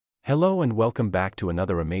Hello and welcome back to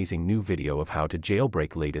another amazing new video of how to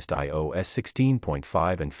jailbreak latest iOS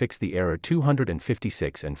 16.5 and fix the error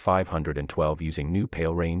 256 and 512 using new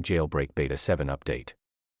Palerain Jailbreak Beta 7 update.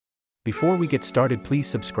 Before we get started, please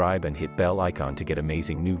subscribe and hit bell icon to get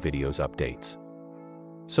amazing new videos updates.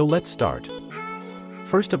 So let's start.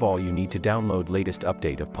 First of all, you need to download latest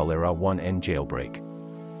update of Palerain N Jailbreak.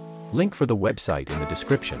 Link for the website in the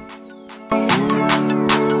description.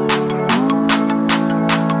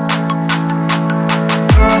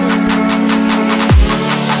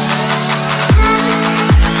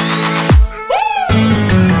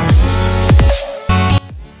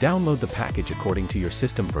 Download the package according to your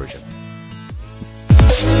system version.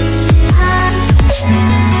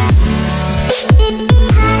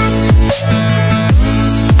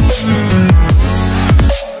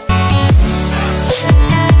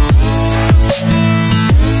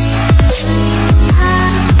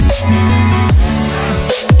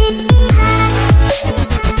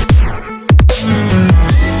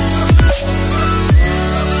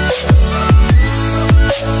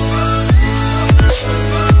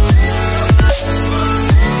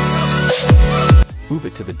 Move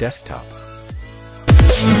it to the desktop.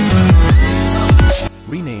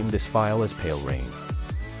 Rename this file as Palerain.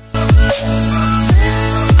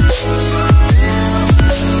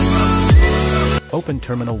 Open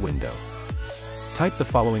terminal window. Type the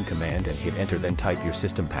following command and hit enter, then type your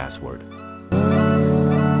system password.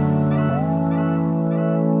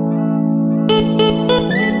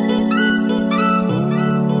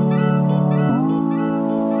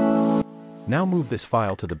 Now move this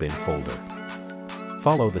file to the bin folder.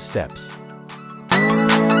 Follow the steps.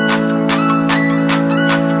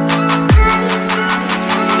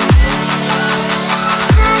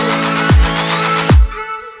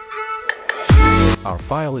 Our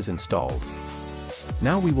file is installed.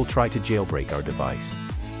 Now we will try to jailbreak our device.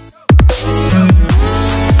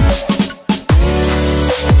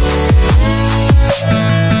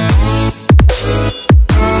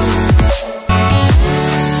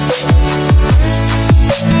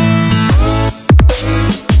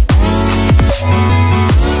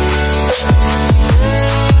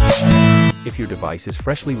 If your device is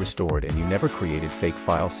freshly restored and you never created fake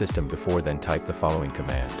file system before, then type the following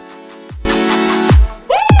command.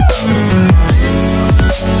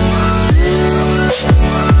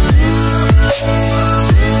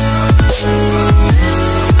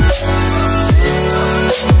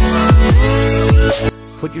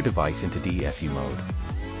 Put your device into DFU mode.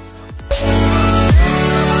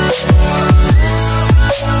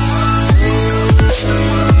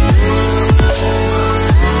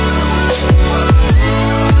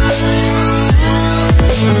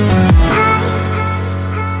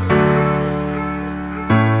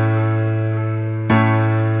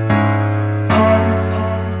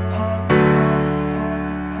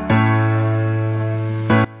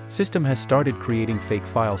 System has started creating fake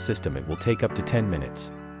file system. It will take up to 10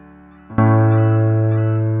 minutes.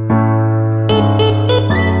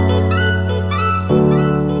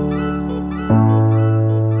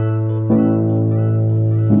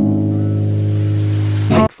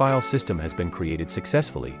 Fake file system has been created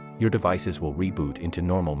successfully. Your devices will reboot into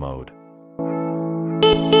normal mode.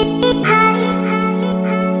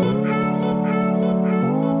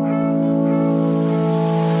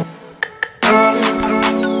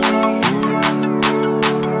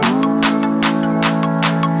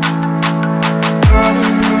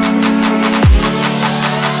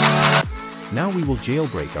 Now we will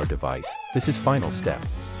jailbreak our device. This is final step.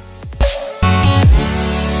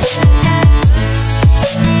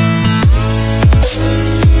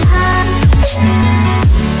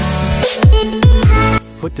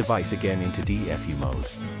 Put device again into DFU mode.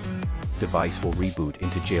 Device will reboot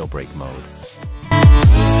into jailbreak mode.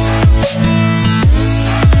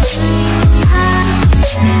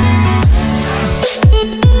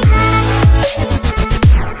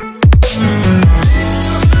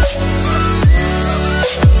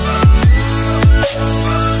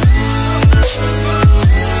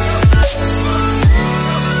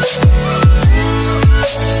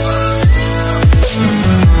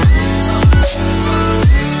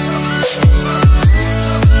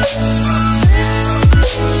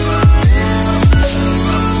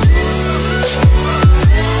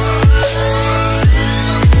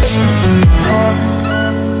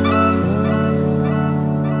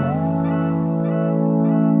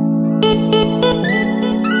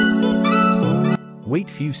 Wait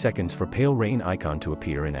few seconds for Palerain icon to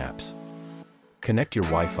appear in apps. Connect your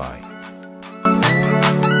Wi-Fi.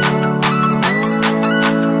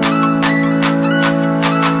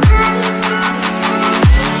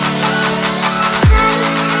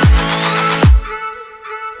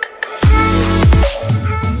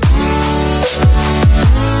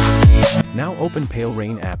 Open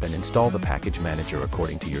Palerain app and install the package manager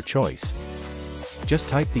according to your choice. Just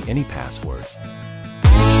type the any password.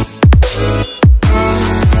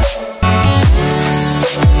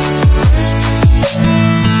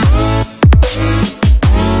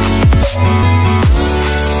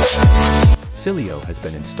 Cilio has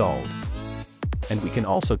been installed. And we can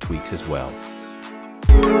also tweaks as well.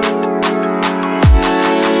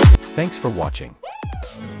 Thanks for watching.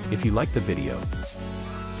 If you like the video,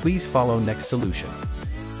 please follow next solution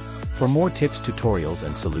for more tips, tutorials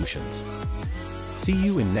and solutions. See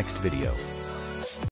you in next video.